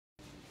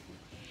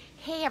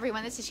Hey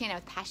everyone, this is Shannon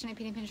with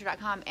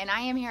PassionatePaintingPinter.com, and I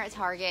am here at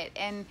Target,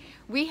 and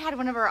we had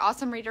one of our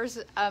awesome readers,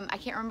 I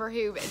can't remember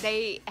who,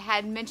 they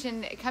had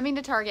mentioned coming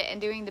to Target and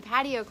doing the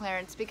patio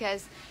clearance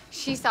because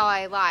she saw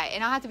a lot.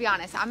 And I'll have to be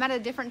honest, I'm at a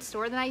different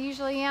store than I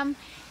usually am,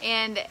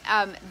 and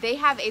they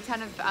have a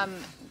ton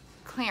of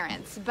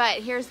clearance. But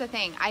here's the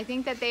thing, I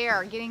think that they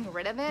are getting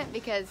rid of it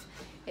because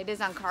it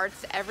is on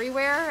carts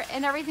everywhere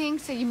and everything.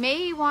 So you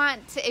may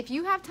want to, if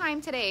you have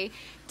time today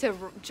to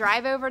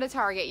drive over to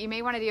Target, you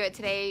may want to do it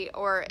today,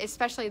 or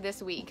especially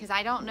this week, because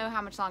I don't know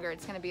how much longer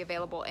it's going to be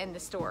available in the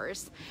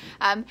stores.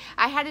 I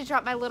had to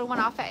drop my little one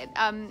off at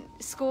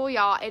school,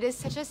 y'all. It is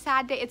such a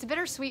sad day. It's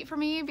bittersweet for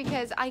me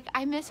because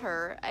I miss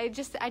her. I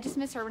just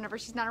miss her whenever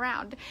she's not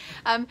around.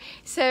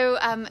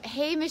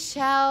 Hey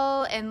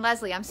Michelle and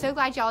Leslie, I'm so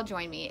glad y'all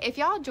joined me. If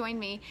y'all joined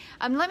me,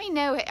 let me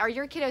know, are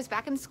your kiddos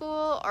back in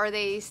school? Are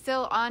they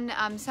still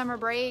on summer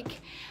break?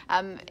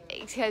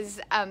 Because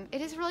it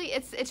is really,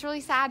 it's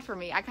really sad for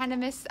me.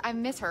 I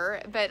miss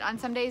her, but on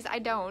some days I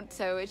don't,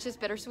 so it's just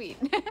bittersweet.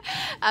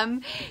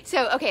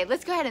 Okay,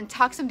 let's go ahead and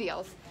talk some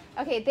deals.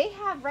 Okay,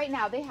 right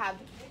now they have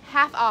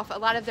half off a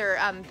lot of their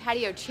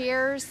patio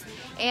chairs,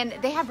 and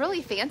they have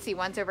really fancy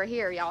ones over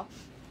here, y'all.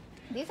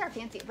 These are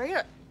fancy.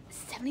 Regular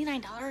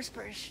 $79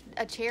 for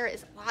a chair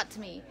is a lot to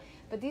me,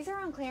 but these are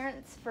on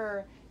clearance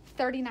for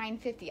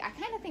 $39.50. I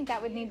kind of think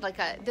that would need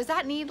does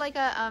that need like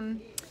a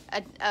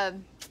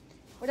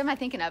what am I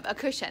thinking of? A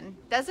cushion.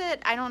 Does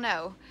it? I don't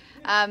know.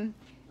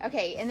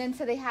 Okay, and then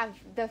so they have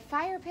the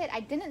fire pit.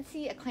 I didn't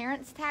see a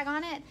clearance tag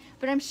on it,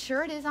 but I'm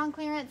sure it is on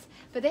clearance.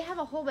 But they have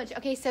a whole bunch.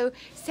 Okay, so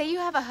say you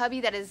have a hubby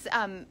that is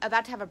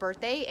about to have a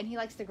birthday and he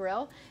likes to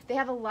grill. They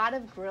have a lot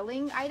of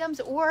grilling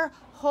items, or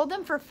hold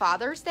them for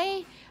Father's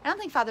Day. I don't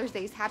think Father's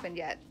Day's happened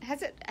yet.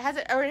 Has it?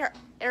 Or it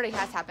already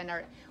has happened.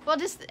 Or, well,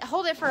 just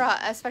hold it for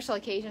a special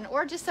occasion,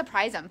 or just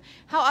surprise them.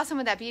 How awesome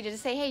would that be to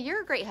just say, hey,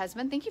 you're a great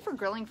husband. Thank you for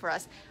grilling for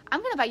us. I'm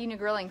going to buy you new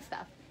grilling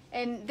stuff.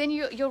 And then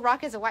you'll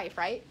rock as a wife,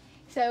 right?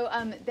 So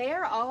they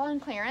are all on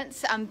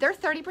clearance. They're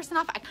 30%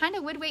 off. I kind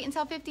of would wait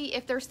until 50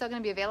 if they're still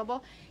going to be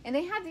available. And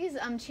they have these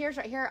chairs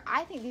right here.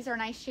 I think these are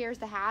nice chairs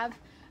to have.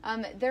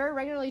 They're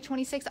regularly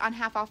 26 on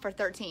half off for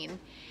 13.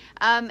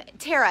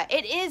 Tara,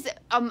 it is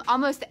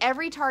almost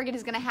every Target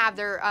is going to have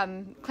their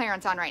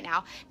clearance on right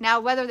now.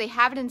 Now, whether they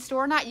have it in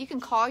store or not, you can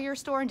call your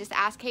store and just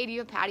ask, hey, do you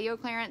have patio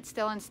clearance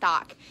still in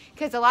stock?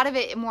 Because a lot of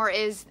it more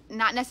is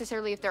not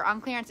necessarily if they're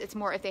on clearance, it's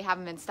more if they have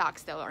them in stock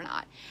still or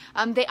not.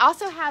 They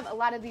also have a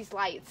lot of these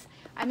lights.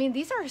 I mean,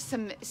 these are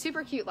some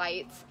super cute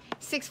lights.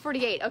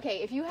 $6.48.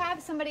 Okay, if you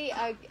have somebody,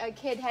 a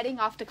kid heading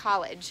off to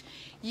college,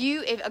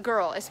 if a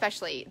girl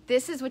especially,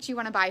 this is what you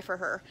want to buy for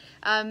her.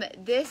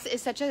 This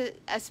is such a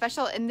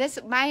special, and this,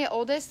 my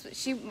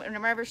oldest,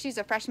 whenever she's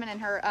a freshman in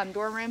her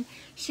dorm room,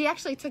 she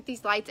actually took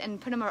these lights and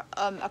put them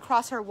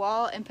across her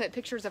wall and put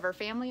pictures of her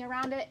family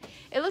around it.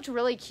 It looked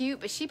really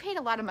cute, but she paid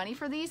a lot of money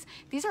for these.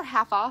 These are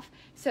half off,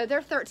 so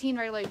they're 13,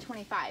 regularly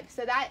 25.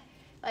 So that,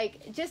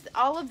 like, just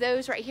all of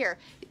those right here,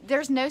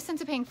 there's no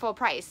sense of paying full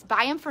price.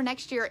 Buy them for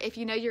next year if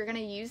you know you're going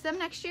to use them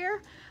next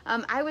year.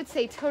 I would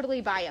say totally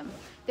buy them.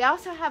 They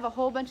also have a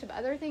whole bunch of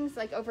other things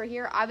like over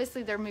here.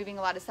 Obviously they're moving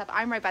a lot of stuff.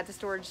 I'm right by the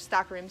storage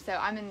stock room, so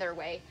I'm in their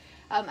way.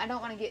 I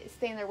don't want to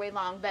stay in their way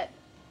long, but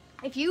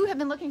if you have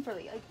been looking for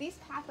like these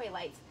pathway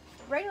lights,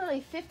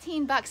 regularly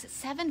 $15,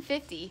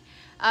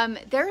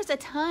 $7.50. There's a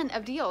ton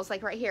of deals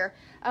like right here.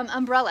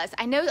 Umbrellas.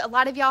 I know a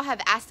lot of y'all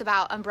have asked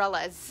about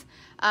umbrellas.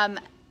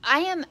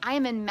 I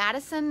am in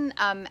Madison,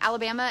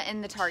 Alabama,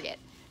 in the Target.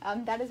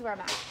 That is where I'm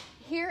at.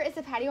 Here is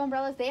the patio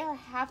umbrellas. They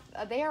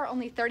are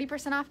only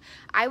 30% off.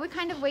 I would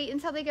kind of wait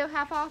until they go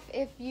half off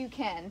if you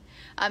can.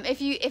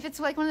 If it's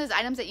like one of those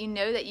items that you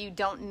know that you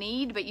don't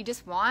need but you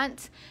just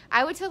want,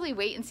 I would totally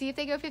wait and see if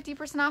they go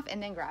 50% off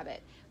and then grab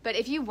it. But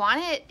if you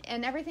want it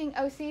and everything,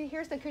 oh, see,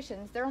 here's the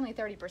cushions. They're only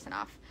 30%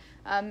 off.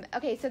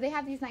 Okay, so they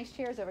have these nice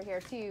chairs over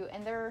here too,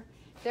 and they're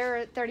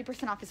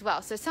 30% off as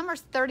well. So some are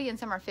 30 and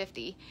some are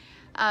 50.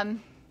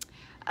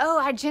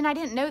 Oh, Jen, I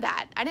didn't know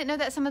that. I didn't know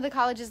that some of the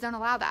colleges don't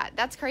allow that.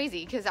 That's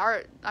crazy because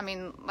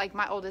like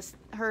my oldest,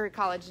 her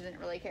college didn't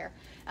really care.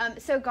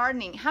 So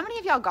gardening. How many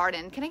of y'all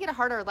garden? Can I get a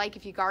heart or a like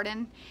if you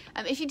garden?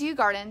 If you do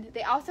garden,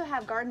 they also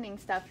have gardening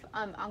stuff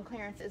on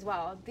clearance as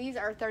well. These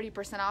are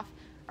 30% off,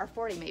 or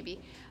 40 maybe.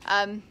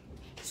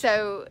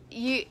 So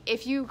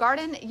if you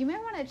garden, you may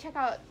want to check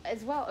out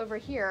as well over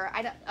here.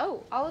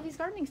 All of these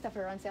gardening stuff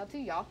are on sale too,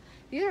 y'all.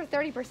 These are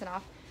 30%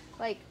 off.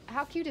 Like,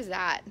 how cute is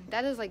that?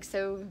 That is like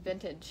so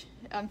vintage.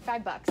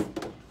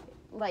 $5.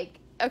 Like,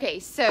 okay,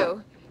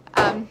 so,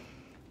 oh,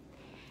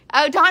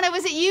 Donna,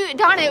 was it you?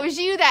 Donna, it was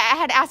you that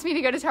had asked me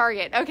to go to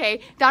Target.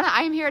 Okay, Donna,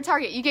 I am here at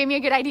Target. You gave me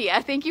a good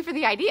idea. Thank you for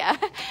the idea.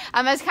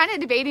 I was kind of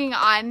debating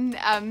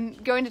on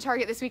going to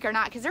Target this week or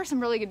not because there's some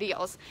really good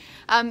deals.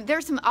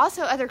 There's some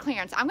also other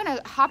clearance. I'm going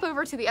to hop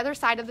over to the other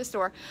side of the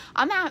store.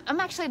 I'm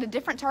actually at a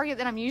different Target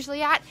than I'm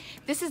usually at.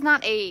 This is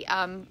not a,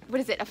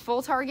 what is it, a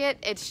full Target.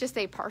 It's just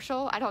a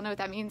partial. I don't know what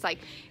that means. Like,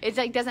 it's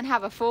like doesn't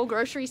have a full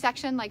grocery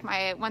section like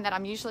my one that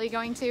I'm usually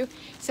going to.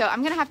 So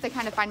I'm going to have to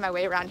kind of find my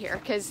way around here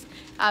because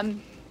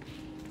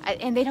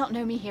and they don't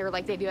know me here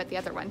like they do at the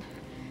other one.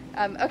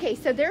 Okay,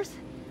 so there's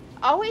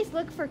always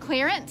look for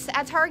clearance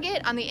at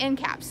Target on the end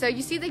cap. So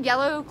you see the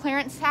yellow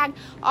clearance tag,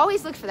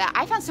 always look for that.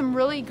 I found some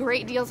really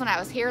great deals when I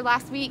was here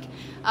last week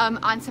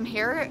on some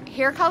hair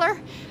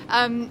color,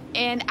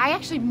 and I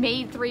actually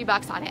made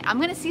 $3 on it. I'm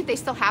gonna see if they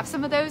still have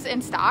some of those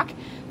in stock,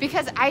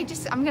 because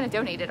I'm gonna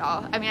donate it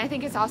all. I mean, I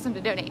think it's awesome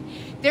to donate.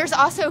 There's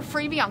also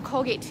freebie on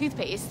Colgate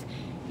toothpaste.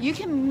 You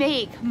can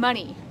make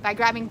money by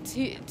grabbing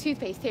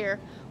toothpaste here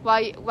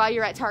while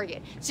you're at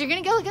Target. So you're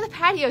gonna go look at the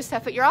Patio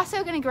stuff, but you're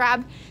also gonna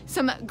grab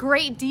some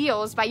great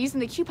deals by using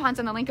the coupons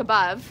on the link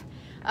above.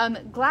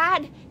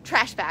 Glad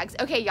trash bags.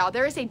 Okay, y'all,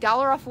 there is a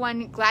 $1 off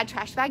one Glad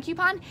trash bag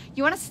coupon.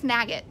 You wanna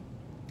snag it,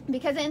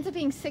 because it ends up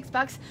being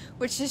 $6,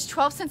 which is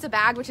 12 cents a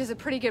bag, which is a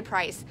pretty good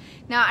price.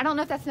 Now, I don't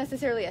know if that's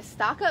necessarily a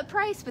stock up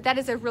price, but that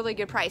is a really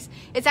good price.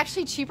 It's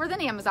actually cheaper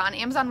than Amazon.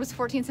 Amazon was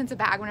 14 cents a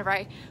bag whenever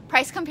I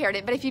price compared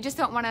it, but if you just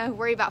don't wanna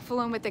worry about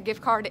fooling with the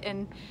gift card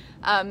and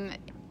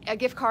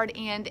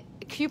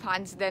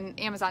coupons, then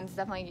Amazon is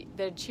definitely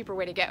the cheaper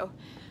way to go.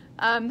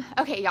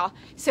 Okay, y'all,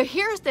 so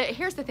here's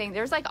the thing.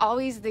 There's like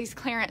always these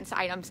clearance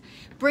items.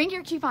 Bring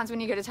your coupons when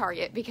you go to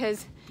Target,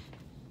 because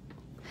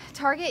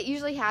Target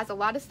usually has a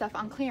lot of stuff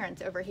on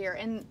clearance over here,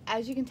 and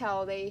as you can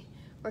tell, they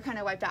were kind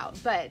of wiped out.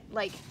 But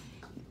like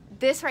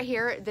this right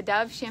here, the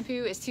Dove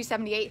shampoo is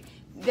 $2.78.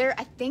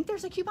 I think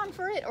there's a coupon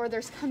for it, or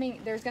there's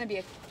gonna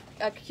be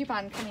a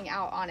coupon coming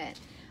out on it.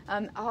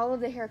 All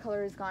of the hair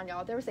color is gone,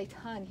 y'all. There was a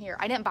ton here.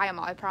 I didn't buy them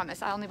all, I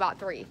promise. I only bought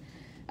 3,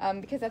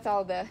 because that's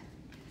all the,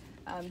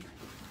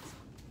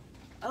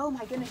 oh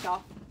my goodness,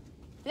 y'all.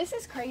 This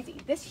is crazy.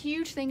 This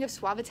huge thing of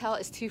Suavitel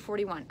is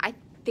 $2.41. I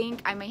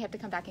think I may have to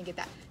come back and get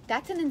that.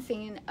 That's an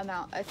insane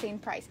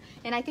price.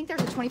 And I think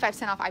there's a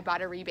 25% off. I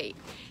bought a rebate.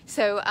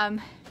 So,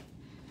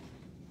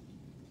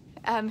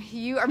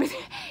 you are,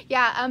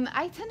 yeah,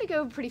 I tend to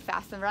go pretty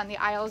fast around the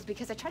aisles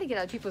because I try to get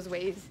out of people's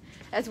ways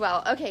as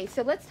well. Okay,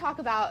 so let's talk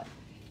about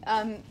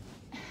some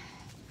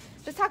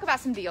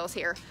deals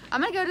here.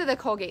 I'm gonna go to the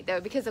Colgate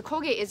though, because the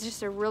Colgate is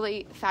just a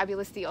really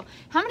fabulous deal.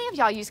 How many of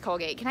y'all use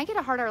Colgate? Can I get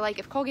a harder like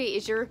if Colgate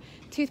is your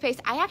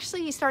toothpaste? I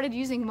actually started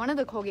using one of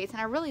the Colgates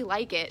and I really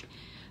like it.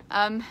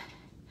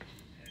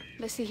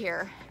 Let's see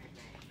here.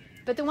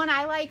 But the one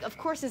I like, of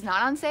course, is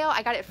not on sale.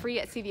 I got it free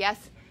at CVS,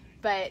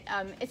 but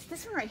it's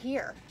this one right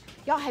here.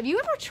 Y'all, have you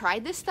ever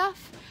tried this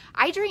stuff?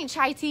 I drink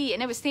chai tea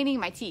and it was staining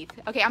my teeth.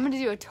 Okay, I'm gonna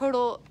do a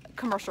total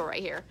commercial right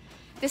here.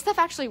 This stuff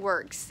actually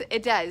works.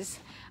 It does.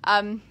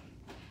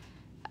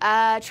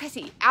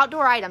 Tressie,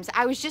 outdoor items.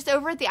 I was just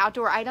over at the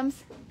outdoor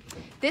items.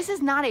 This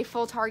is not a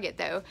full Target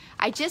though.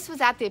 I just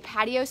was at the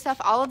Patio stuff.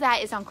 All of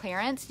that is on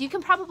clearance. You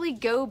can probably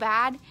go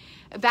back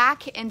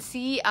and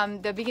see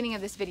the beginning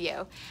of this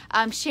video.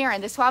 Sharon,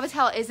 the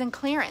Suavitel is in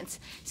clearance.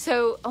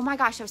 So, oh my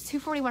gosh, that was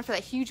 $2.41 for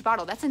that huge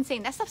bottle. That's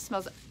insane. That stuff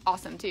smells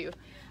awesome too.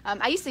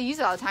 I used to use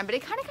it all the time, but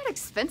it kind of got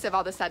expensive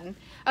all of a sudden.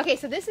 Okay,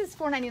 so this is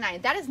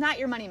 $4.99. That is not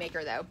your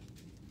moneymaker though.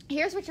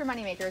 Here's what your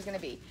moneymaker is gonna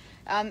be.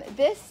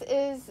 This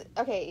is,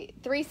 okay,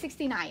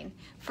 $3.69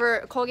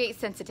 for Colgate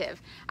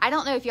Sensitive. I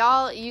don't know if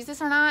y'all use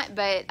this or not,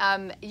 but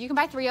you can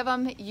buy 3 of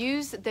them.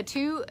 Use the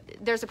 2,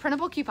 there's a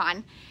printable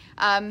coupon.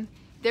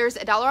 There's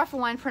a $1 off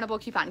one printable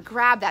coupon.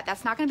 Grab that.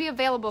 That's not going to be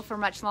available for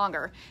much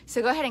longer.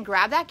 So go ahead and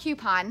grab that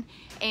coupon,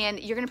 and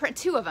you're going to print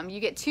 2 of them. You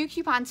get 2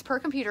 coupons per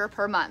computer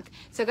per month.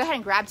 So go ahead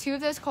and grab 2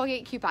 of those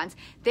Colgate coupons.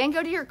 Then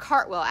go to your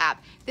Cartwheel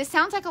app. This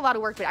sounds like a lot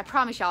of work, but I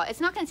promise y'all,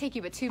 it's not going to take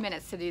you but 2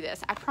 minutes to do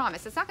this. I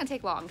promise. It's not going to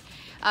take long.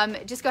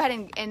 Just go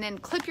ahead and then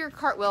clip your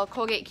Cartwheel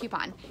Colgate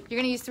coupon. You're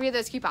going to use 3 of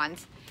those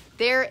coupons.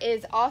 There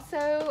is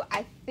also,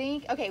 I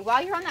think, okay,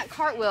 while you're on that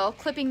Cartwheel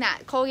clipping that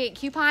Colgate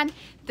coupon,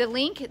 the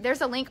link,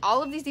 there's a link.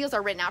 All of these deals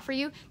are written out for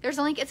you. There's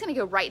a link. It's going to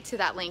go right to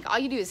that link. All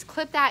you do is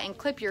clip that and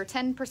clip your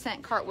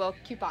 10% Cartwheel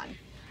coupon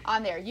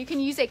on there. You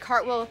can use a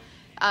Cartwheel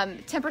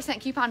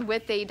 10% coupon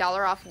with a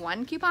 $1 off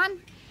one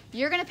coupon.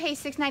 You're going to pay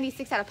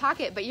 $6.96 out of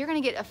pocket, but you're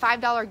going to get a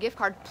 $5 gift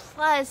card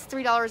plus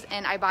 $3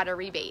 and I bought a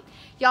rebate.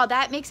 Y'all,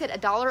 that makes it a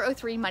 $1.03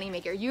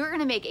 moneymaker. You're going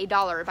to make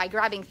 $1 by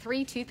grabbing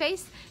 3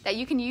 toothpaste that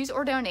you can use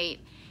or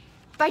donate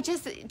by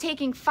just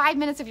taking 5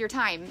 minutes of your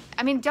time.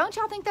 I mean, don't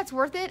y'all think that's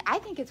worth it? I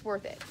think it's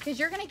worth it, because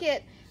you're gonna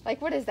get, like,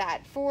 what is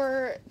that?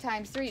 4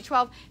 times 3,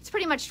 12. It's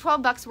pretty much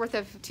 $12 worth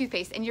of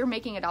toothpaste, and you're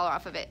making $1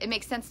 off of it. It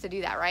makes sense to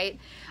do that, right?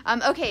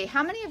 Okay,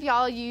 how many of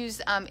y'all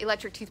use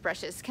electric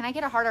toothbrushes? Can I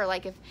get a harder,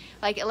 like, if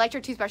like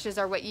electric toothbrushes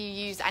are what you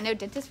use? I know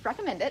dentists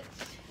recommend it.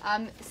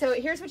 So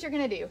here's what you're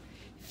gonna do.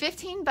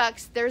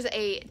 $15, there's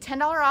a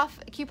 $10 off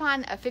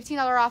coupon, a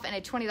 $15 off, and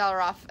a $20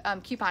 off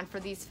coupon for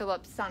these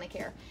Philips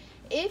Sonicare.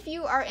 If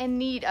you are in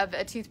need of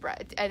a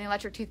toothbrush, an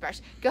electric toothbrush,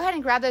 go ahead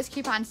and grab those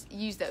coupons,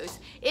 use those.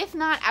 If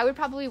not, I would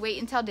probably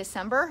wait until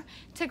December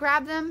to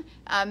grab them,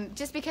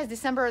 just because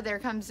December there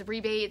comes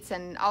rebates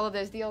and all of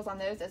those deals on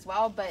those as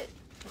well. But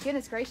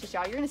goodness gracious,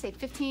 y'all, you're gonna save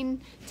 10,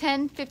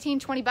 15,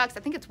 20 bucks. I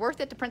think it's worth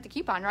it to print the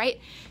coupon, right?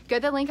 Go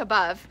to the link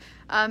above.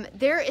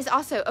 There is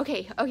also,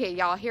 okay,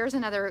 y'all, here's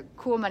another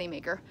cool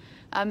moneymaker.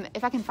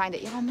 If I can find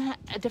it. Y'all, I'm at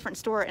a different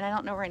store and I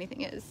don't know where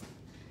anything is.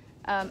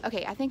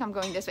 Okay, I think I'm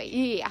going this way.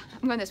 Yeah,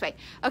 I'm going this way.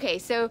 Okay,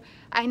 so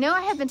I know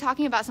I have been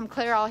talking about some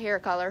Clairol hair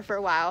color for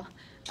a while.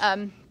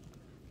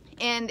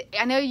 And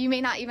I know you may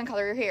not even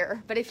color your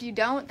hair, but if you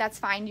don't, that's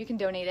fine. You can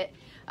donate it.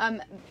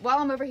 While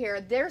I'm over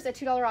here, there's a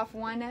 $2 off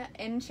one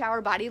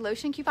in-shower body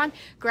lotion coupon.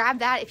 Grab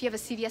that. If you have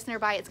a CVS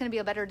nearby, it's going to be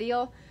a better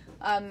deal.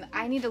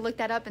 I need to look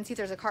that up and see if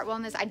there's a Cartwheel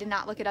in this. I did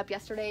not look it up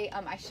yesterday.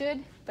 I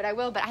should, but I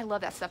will. But I love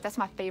that stuff. That's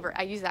my favorite.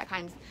 I use that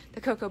kind, the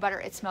cocoa butter.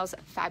 It smells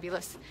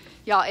fabulous.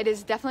 Y'all, it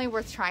is definitely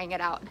worth trying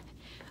it out,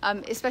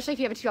 especially if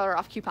you have a $2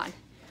 off coupon.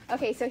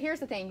 Okay, so here's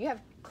the thing. You have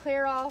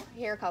Clairol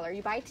hair color.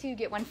 You buy 2,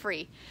 get 1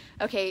 free.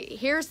 Okay,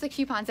 here's the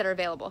coupons that are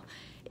available.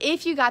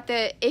 If you got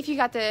the,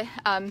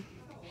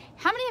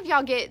 how many of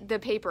y'all get the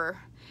paper?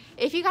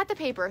 If you got the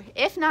paper,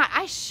 if not,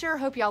 I sure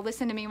hope y'all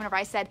listened to me whenever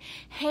I said,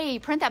 hey,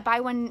 print that buy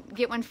 1,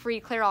 get 1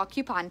 free Clairol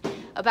coupon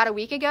about a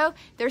week ago.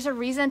 There's a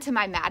reason to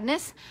my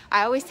madness.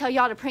 I always tell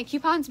y'all to print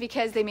coupons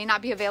because they may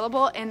not be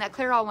available, and that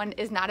Clairol one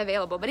is not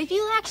available. But if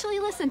you actually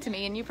listened to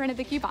me and you printed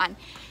the coupon,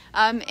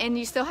 and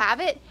you still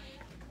have it,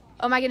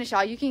 oh my goodness,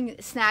 y'all, you can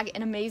snag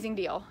an amazing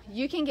deal.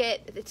 You can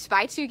get, it's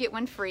buy 2, get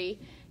 1 free.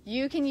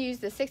 You can use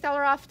the $6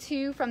 off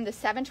 2 from the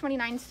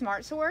 $7.29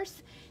 Smart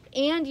Source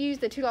and use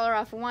the $2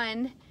 off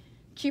 1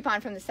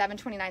 coupon from the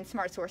 $7.29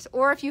 Smart Source.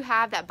 Or if you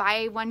have that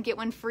buy 1, get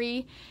 1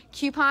 free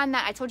coupon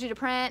that I told you to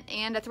print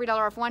and a $3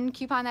 off 1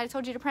 coupon that I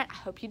told you to print, I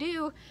hope you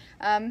do,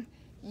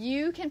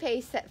 you can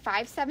pay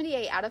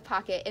 $5.78 out of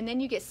pocket, and then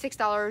you get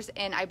 $6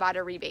 in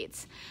Ibotta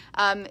rebates.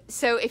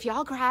 So if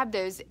y'all grab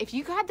those, if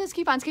you grab those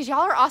coupons, because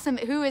y'all are awesome.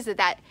 Who is it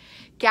that?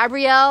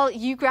 Gabrielle,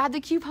 you grab the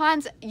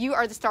coupons. You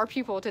are the star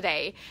pupil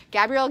today.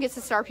 Gabrielle gets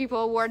the star pupil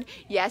award.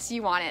 Yes,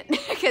 you want it,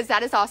 because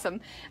that is awesome.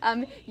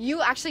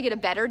 You actually get a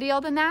better deal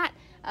than that.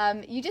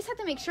 You just have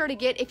to make sure to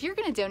get, if you're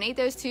going to donate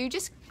those 2,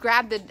 just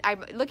grab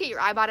look at your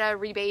Ibotta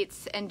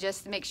rebates and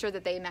just make sure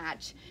that they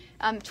match.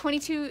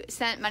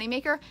 22-cent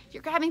moneymaker,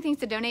 you're grabbing things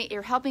to donate,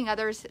 you're helping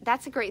others,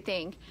 that's a great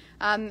thing.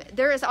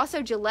 There is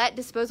also Gillette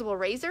disposable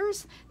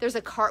razors. There's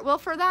a Cartwheel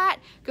for that.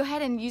 Go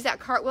ahead and use that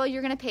Cartwheel.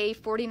 You're going to pay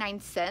 49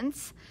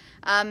 cents.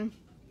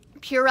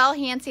 Purell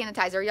hand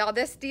sanitizer. Y'all,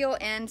 this deal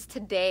ends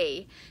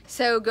today.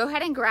 So go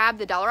ahead and grab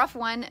the $1 off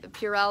 1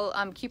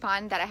 Purell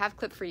coupon that I have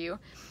clipped for you.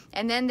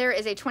 And then there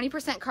is a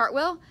 20%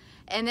 Cartwheel.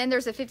 And then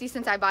there's a 50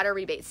 cents Ibotta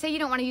rebate. Say you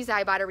don't want to use the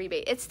Ibotta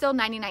rebate. It's still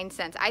 99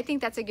 cents. I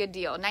think that's a good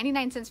deal.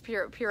 99 cents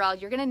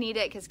Purell. You're going to need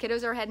it because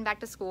kiddos are heading back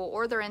to school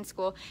or they're in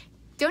school.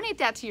 Donate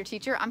that to your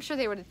teacher. I'm sure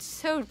they would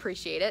so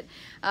appreciate it.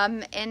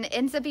 And it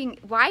ends up being,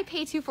 why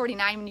pay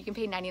 $2.49 when you can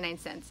pay 99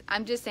 cents?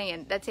 I'm just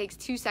saying that takes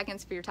 2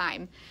 seconds for your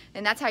time,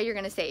 and that's how you're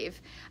going to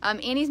save.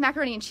 Annie's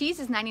macaroni and cheese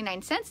is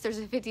 99 cents. There's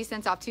a 50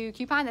 cents off 2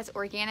 coupon. That's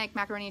organic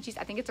macaroni and cheese.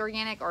 I think it's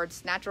organic or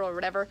it's natural or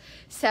whatever.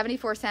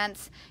 74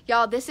 cents.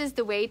 Y'all, this is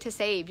the way to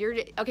save.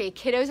 Okay,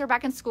 kiddos are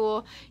back in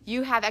school.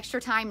 You have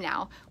extra time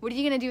now. What are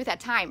you going to do with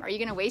that time? Are you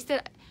going to waste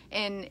it?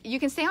 And you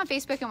can stay on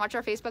Facebook and watch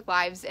our Facebook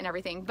lives and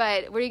everything,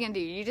 but what are you going to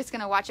do? You're just going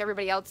to watch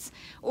everybody else,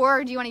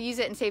 or do you want to use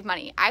it and save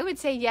money? I would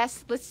say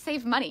yes, let's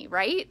save money,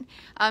 right?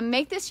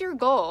 Make this your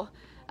goal.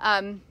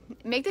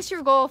 Make this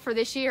your goal for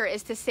this year,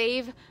 is to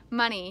save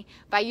money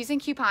by using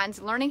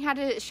coupons, learning how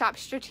to shop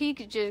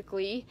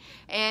strategically,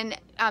 and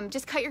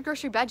just cut your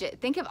grocery budget.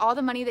 Think of all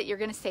the money that you're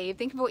going to save.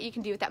 Think of what you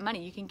can do with that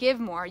money. You can give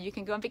more. You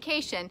can go on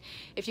vacation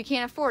if you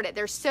can't afford it.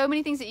 There's so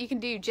many things that you can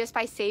do just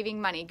by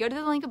saving money. Go to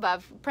the link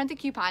above, print the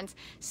coupons,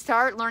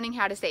 start learning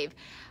how to save.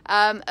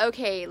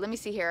 Okay, let me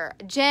see here.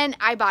 Jen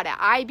Ibotta,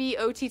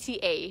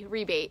 IBOTTA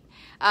rebate.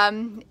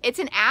 It's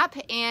an app,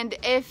 and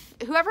if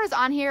whoever is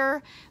on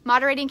here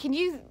moderating, can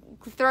you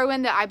throw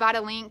in the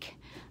Ibotta link?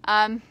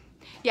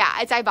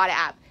 Yeah, it's Ibotta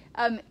app.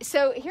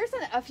 So here's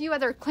a few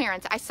other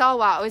clearance I saw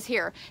while I was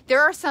here.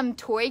 There are some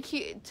toy,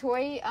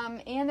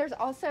 and there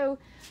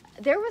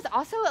was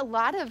also a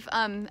lot of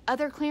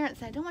other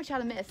clearance I don't want y'all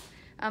to miss.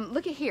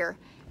 Look at here.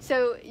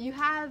 So you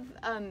have,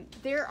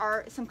 there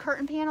are some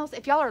curtain panels.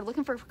 If y'all are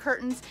looking for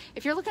curtains,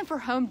 if you're looking for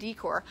home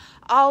decor,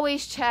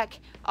 always check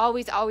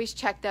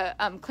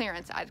the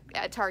clearance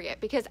at Target,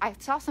 because I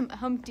saw some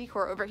home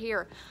decor over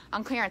here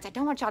on clearance I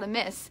don't want y'all to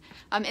miss.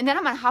 And then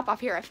I'm gonna hop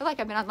off here. I feel like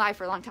I've been on live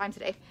for a long time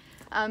today.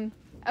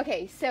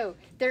 Okay, so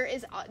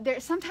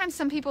sometimes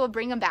some people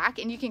bring them back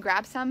and you can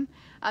grab some.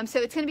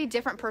 So it's gonna be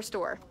different per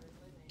store.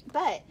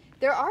 But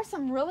there are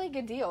some really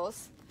good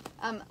deals.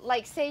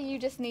 Like say you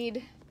just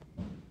need,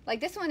 like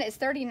this one is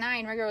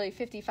 $39, regularly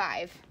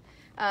 $55.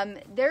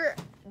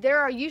 There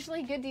are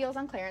usually good deals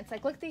on clearance.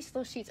 Like look at these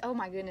little sheets. Oh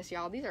my goodness,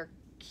 y'all, these are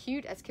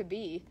cute as could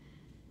be.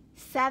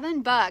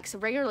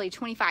 $7, regularly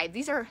 $25.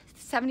 These are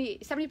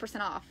 70%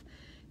 off.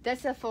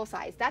 That's a full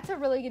size. That's a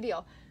really good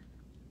deal.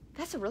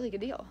 That's a really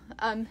good deal.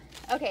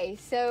 Okay,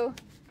 so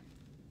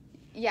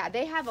yeah,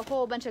 they have a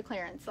whole bunch of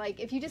clearance. Like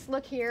if you just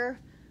look here,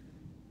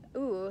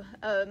 ooh,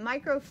 a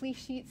micro fleece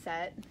sheet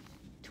set,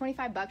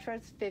 $25 for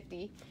it's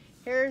 $50.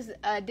 Here's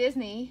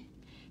Disney.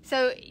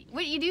 So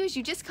what you do is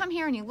you just come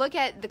here and you look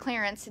at the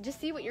clearance, just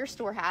see what your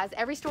store has.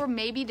 Every store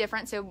may be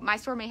different, so my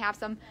store may have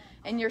some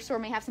and your store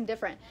may have some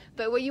different.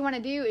 But what you want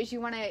to do is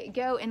you want to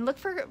go and look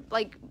for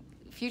like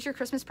future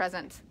Christmas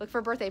presents. Look for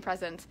birthday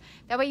presents.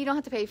 That way you don't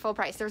have to pay full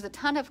price. There's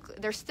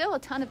still a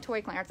ton of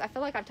toy clearance. I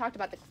feel like I've talked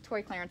about the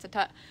toy clearance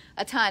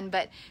a ton,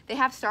 but they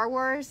have Star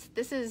Wars.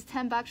 This is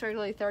 $10,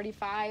 regularly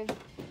 $35.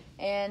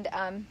 And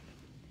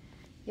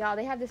y'all,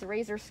 they have this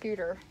Razor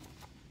scooter,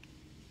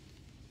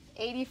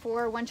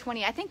 $84,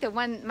 $120. I think the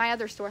one my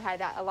other store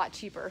had that a lot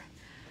cheaper.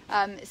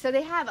 So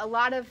they have a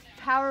lot of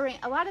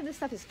a lot of this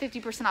stuff is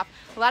 50% off.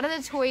 A lot of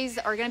the toys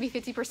are going to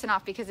be 50%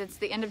 off because it's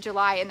the end of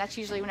July, and that's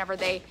usually whenever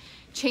they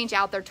change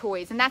out their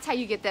toys, and that's how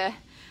you get the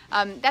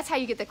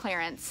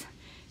clearance.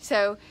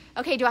 So,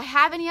 okay, do I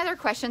have any other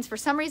questions? For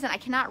some reason, I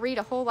cannot read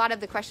a whole lot of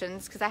the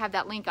questions because I have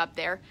that link up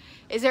there.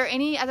 Is there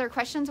any other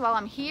questions while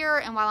I'm here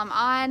and while I'm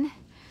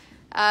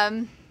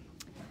on?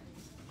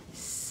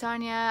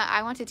 Sonia,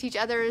 I want to teach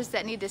others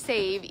that need to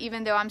save,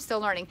 even though I'm still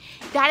learning.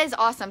 That is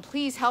awesome.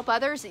 Please help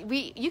others.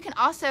 We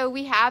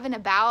have an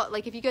about,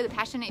 like if you go to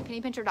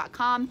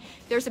passionatepennypincher.com,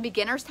 there's a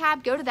beginners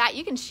tab. Go to that.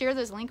 You can share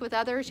those links with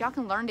others. Y'all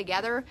can learn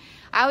together.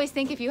 I always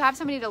think if you have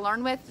somebody to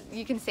learn with,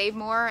 you can save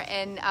more,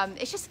 and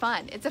it's just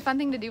fun. It's a fun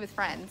thing to do with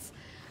friends.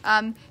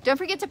 Don't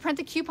forget to print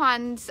the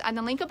coupons on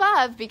the link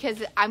above,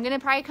 because I'm going to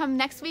probably come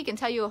next week and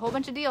tell you a whole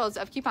bunch of deals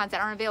of coupons that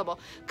aren't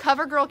available.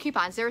 CoverGirl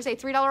coupons. There's a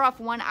 $3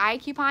 off one eye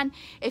coupon.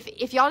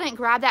 If y'all didn't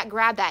grab that,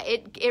 grab that.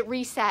 It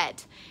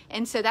reset.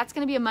 And so that's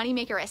going to be a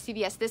moneymaker at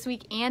CVS this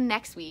week and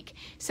next week.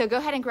 So go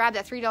ahead and grab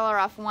that $3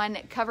 off one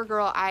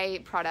CoverGirl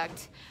eye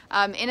product.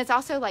 And it's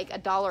also like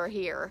 $1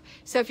 here.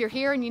 So if you're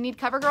here and you need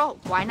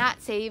CoverGirl, why not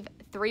save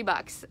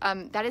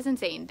 $3? That is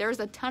insane.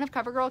 There's a ton of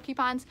CoverGirl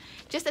coupons,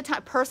 just a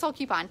ton. Persil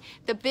coupon,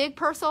 the big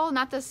Persil,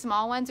 not the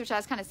small ones, which I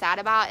was kind of sad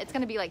about. It's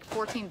going to be like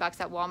 $14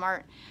 at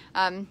Walmart.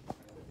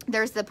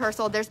 There's the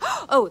Persil. There's,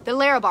 oh, the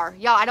Larabar.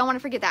 Y'all, I don't want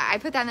to forget that. I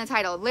put that in the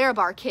title.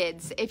 Larabar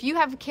kids. If you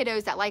have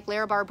kiddos that like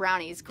Larabar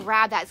brownies,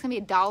 grab that. It's going to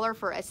be $1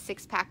 for a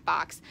 6-pack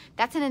box.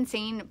 That's an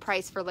insane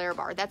price for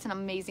Larabar. That's an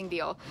amazing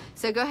deal.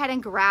 So go ahead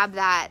and grab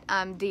that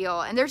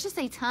deal. And there's just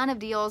a ton of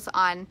deals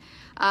on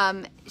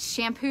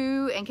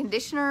shampoo and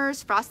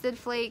conditioners, Frosted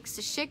Flakes,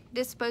 Schick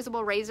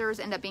disposable razors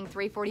end up being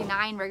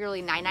 $3.49,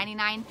 regularly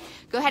 $9.99.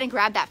 Go ahead and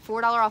grab that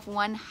 $4 off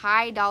one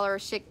high dollar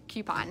Schick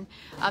coupon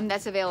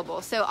that's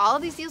available. So all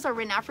of these deals are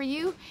written out for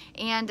you,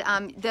 and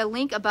the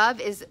link above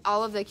is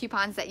all of the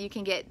coupons that you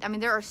can get. I mean,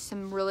 there are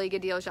some really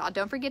good deals, y'all.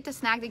 Don't forget to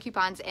snag the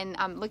coupons and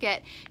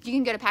you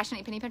can go to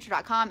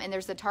passionatepennypincher.com, and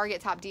there's the Target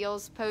top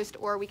deals post,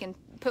 or we can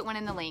put one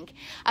in the link.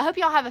 I hope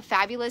y'all have a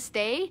fabulous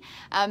day,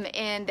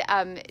 and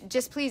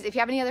just please, if you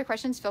have any other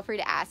questions, feel free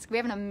to ask. We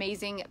have an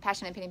amazing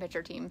Passionate Penny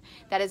Pincher team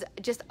that is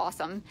just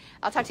awesome.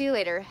 I'll talk to you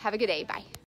later. Have a good day. Bye.